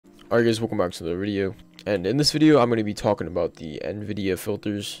Alright guys, welcome back to the video, and in this video I'm going to be talking about the NVIDIA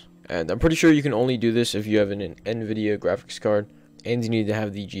filters, and I'm pretty sure you can only do this if you have an NVIDIA graphics card and you need to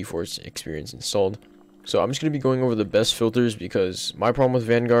have the GeForce Experience installed. So I'm just going to be going over the best filters because my problem with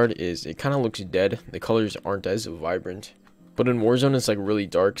Vanguard is it kind of looks dead. The colors aren't as vibrant, but in Warzone it's like really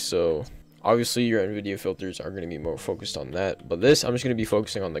dark, so obviously your NVIDIA filters are going to be more focused on that, but this I'm just going to be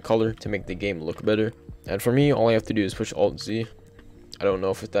focusing on the color to make the game look better. And for me, all I have to do is push Alt Z. I don't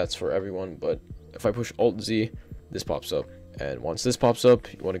know if that's for everyone, but if I push Alt Z, this pops up. And once this pops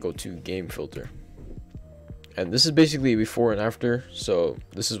up, you want to go to game filter. And this is basically before and after. So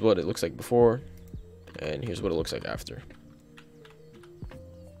this is what it looks like before, and here's what it looks like after.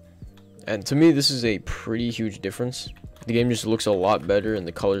 And to me, this is a pretty huge difference. The game just looks a lot better and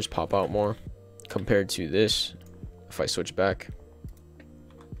the colors pop out more compared to this. If I switch back,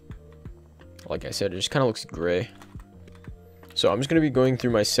 like I said, it just kind of looks gray. So I'm just going to be going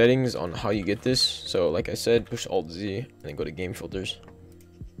through my settings on how you get this. So like I said, push Alt Z and then go to game filters.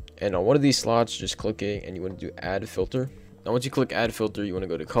 And on one of these slots, just click it and you want to do add filter. Now once you click add filter, you want to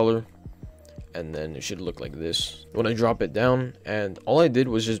go to color. And then it should look like this. You want to drop it down. And all I did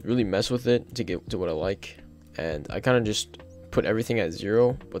was just really mess with it to get to what I like. And I kind of just put everything at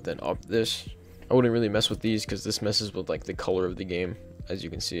 0, but then up this. I wouldn't really mess with these because this messes with like the color of the game. As you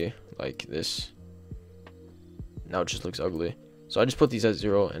can see, like this. Now it just looks ugly. So I just put these at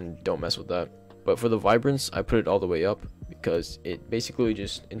 0 and don't mess with that. But for the vibrance, I put it all the way up because it basically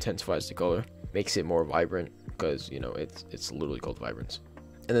just intensifies the color, makes it more vibrant, because you know it's literally called vibrance.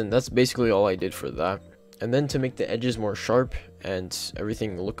 And then that's basically all I did for that. And then to make the edges more sharp and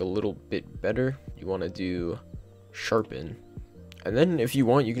everything look a little bit better, you want to do sharpen. And then if you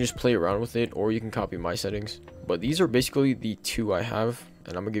want, you can just play around with it, or you can copy my settings. But these are basically the two I have,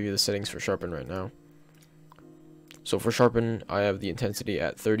 and I'm gonna give you the settings for sharpen right now. So for sharpen, I have the intensity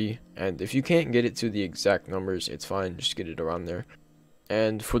at 30, and if you can't get it to the exact numbers, it's fine, just get it around there.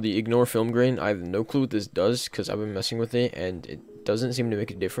 And for the ignore film grain, I have no clue what this does because I've been messing with it and it doesn't seem to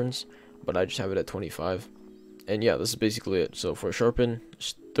make a difference, but I just have it at 25. And yeah, this is basically it. So for sharpen,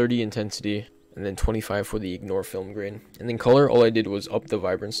 just 30 intensity, and then 25 for the ignore film grain. And then color, all I did was up the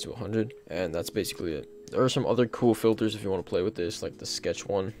vibrance to 100, and that's basically it. There are some other cool filters if you want to play with this, like the sketch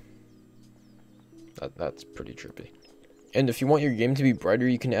one. That's pretty trippy. And if you want your game to be brighter,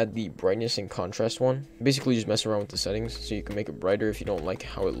 you can add the brightness and contrast one. Basically just mess around with the settings so you can make it brighter if you don't like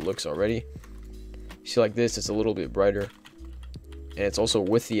how it looks already. See, like this, it's a little bit brighter, and it's also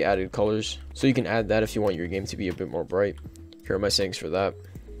with the added colors, so you can add that if you want your game to be a bit more bright. Here are my settings for that.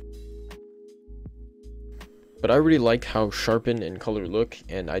 But I really like how sharpen and color look,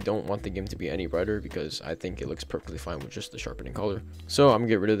 and I don't want the game to be any brighter because I think it looks perfectly fine with just the sharpen and color. So I'm gonna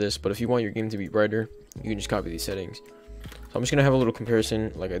get rid of this, but if you want your game to be brighter, you can just copy these settings. So I'm just gonna have a little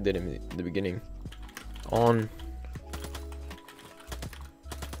comparison like I did in the beginning. On.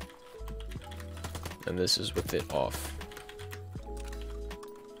 And this is with it off.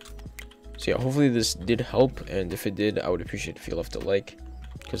 So yeah, hopefully this did help, and if it did, I would appreciate if you left a like,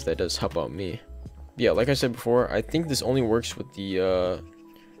 because that does help out me. Yeah, like I said before, I think this only works with the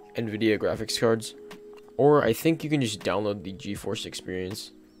NVIDIA graphics cards, or I think you can just download the GeForce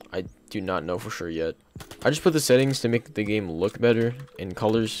Experience. I do not know for sure yet. I just put the settings to make the game look better in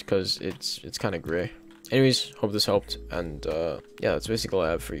colors because it's kind of gray. Anyways, hope this helped, and yeah, that's basically all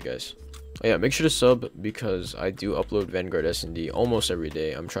I have for you guys. Oh yeah, make sure to sub because I do upload Vanguard S&D almost every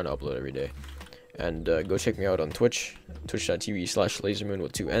day. I'm trying to upload every day. And go check me out on Twitch, twitch.tv/lasermoon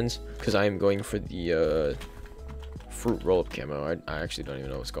with 2 N's, because I am going for the fruit roll-up camo. I actually don't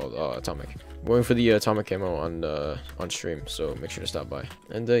even know what it's called. Atomic. I'm going for the atomic camo on stream, so make sure to stop by.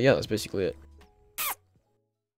 And yeah, that's basically it.